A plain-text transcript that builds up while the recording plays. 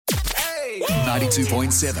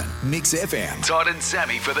92.7 Mix FM. Todd and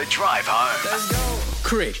Sammy for the drive home. Let's go.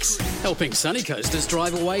 Cricks, helping Sunny Coasters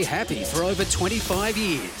drive away happy for over 25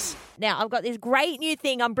 years. Now, I've got this great new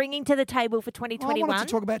thing I'm bringing to the table for 2021. I wanted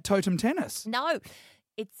to talk about totem tennis. No,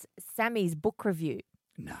 it's Sammy's book review.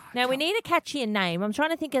 No. Now, we need a catchier name. I'm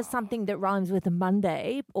trying to think of something that rhymes with a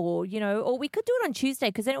Monday or, or we could do it on Tuesday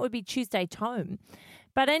because then it would be Tuesday Tome.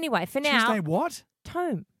 But anyway, for now. Tuesday what?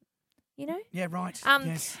 Tome. Yeah, right.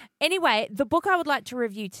 Yes. Anyway, the book I would like to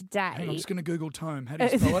review today. Hang on, I'm just going to Google Tome. How do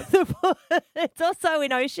you spell it? It's also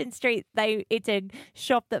in Ocean Street. It's a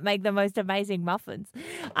shop that make the most amazing muffins.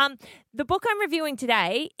 The book I'm reviewing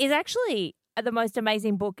today is actually the most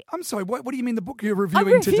amazing book. I'm sorry, what do you mean the book you're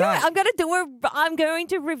reviewing today? I'm going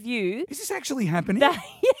to review. Is this actually happening?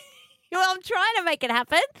 Well, I'm trying to make it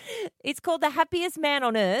happen. It's called The Happiest Man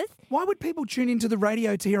on Earth. Why would people tune into the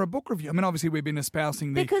radio to hear a book review? I mean, obviously we've been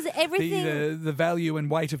espousing the value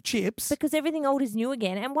and weight of chips. Because everything old is new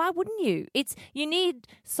again. And why wouldn't you? You need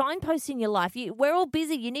signposts in your life. We're all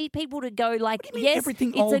busy. You need people to go like, what do you mean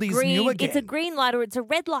everything old is new again? It's a green light or it's a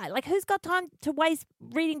red light. Like, who's got time to waste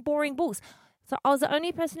reading boring books? So I was the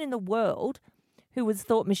only person in the world who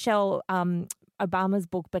thought Michelle Obama's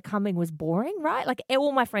book Becoming was boring, right? Like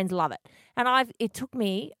all my friends love it. And I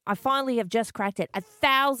finally have just cracked it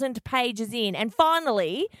 1,000 pages in. And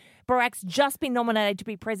finally, Barack's just been nominated to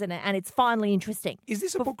be president and it's finally interesting. Is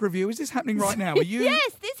this a book review? Is this happening right now? Are you?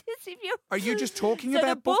 Yes, this is. Are you just talking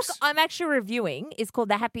about books? The book I'm actually reviewing is called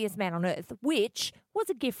The Happiest Man on Earth, which was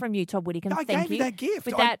a gift from you, Todd Whittaker. I gave you that gift.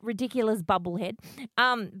 With that ridiculous bubblehead.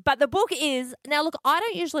 But the book is, now look, I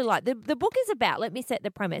don't usually like, the book is about, let me set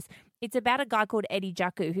the premise. It's about a guy called Eddie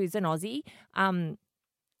Jaku, who's an Aussie.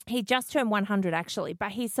 He just turned 100 actually,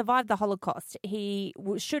 but he survived the Holocaust. He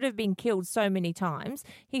should have been killed so many times.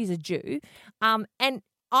 He's a Jew. And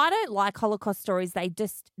I don't like Holocaust stories. They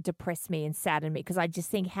just depress me and sadden me because I just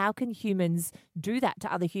think, how can humans do that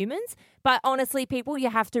to other humans? But honestly, people, you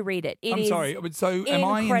have to read it. I'm sorry. So am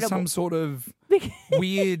I in some sort of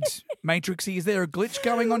weird matrixy? Is there a glitch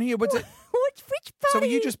going on here? What's it? Which part? So are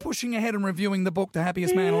you just pushing ahead and reviewing the book, The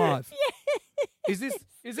Happiest Man Alive? Yeah. Is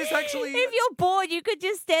this actually? If you're bored, you could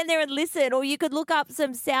just stand there and listen, or you could look up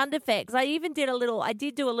some sound effects. I did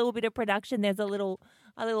do a little bit of production. There's a little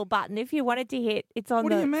button if you wanted to hit. It's on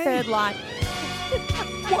the third line.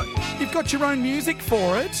 What? You've got your own music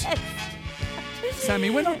for it? Sammy,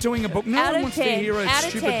 we're not doing a book. No one wants to hear a out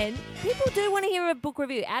stupid... of 10, people do want to hear a book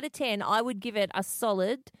review. Out of 10, I would give it a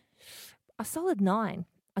solid 9.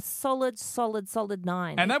 A solid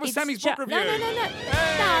 9. And that was Sammy's book review. No.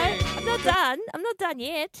 Hey. No, I'm not done. I'm not done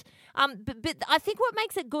yet. But I think what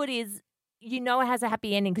makes it good is, it has a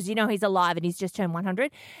happy ending because he's alive and he's just turned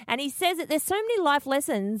 100. And he says that there's so many life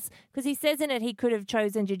lessons because he says in it he could have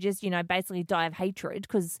chosen to just, basically die of hatred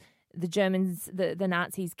because the Germans, the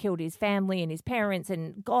Nazis killed his family and his parents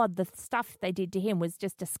and God, the stuff they did to him was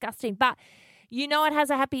just disgusting. But, it has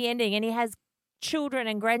a happy ending and he has children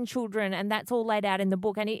and grandchildren and that's all laid out in the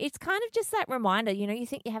book. And it's kind of just that reminder, you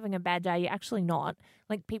think you're having a bad day, you're actually not.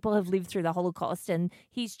 Like people have lived through the Holocaust and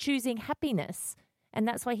he's choosing happiness. And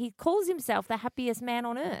that's why he calls himself the happiest man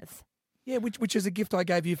on earth. Yeah, which is a gift I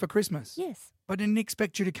gave you for Christmas. Yes. But I didn't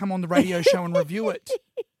expect you to come on the radio show and review it.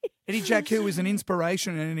 Eddie Jaku is an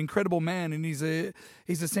inspiration and an incredible man, and he's a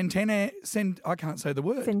I can't say the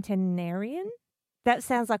word. Centenarian? That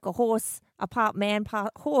sounds like a horse, a part man,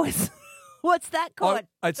 part horse. What's that called?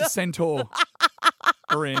 Oh, it's a centaur.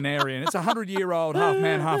 Or an Aryan. It's a 100-year-old half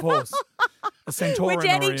man, half horse. A centaur. Which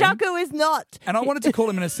Eddie Jaku is not. And I wanted to call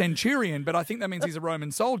him a centurion, but I think that means he's a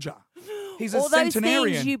Roman soldier. He's a all centenarian. All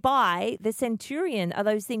those things you buy, the centurion, are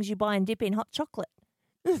those things you buy and dip in hot chocolate.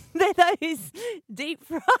 They're those deep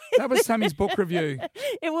fried. That was Sammy's book review.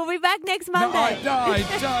 It will be back next Monday. No,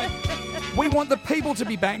 don't. We want the people to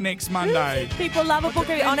be back next Monday. People love a book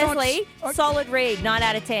review. Honestly, solid read, 9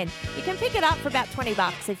 out of 10. You can pick it up for about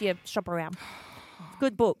 $20 if you shop around.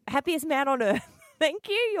 Good book. Happiest Man on Earth. Thank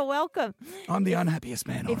you. You're welcome. I'm the unhappiest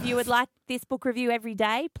man on If you would like this book review every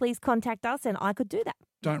day, please contact us and I could do that.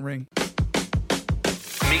 Don't ring.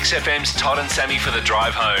 Mix FM's Todd and Sammy for the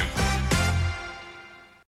drive home.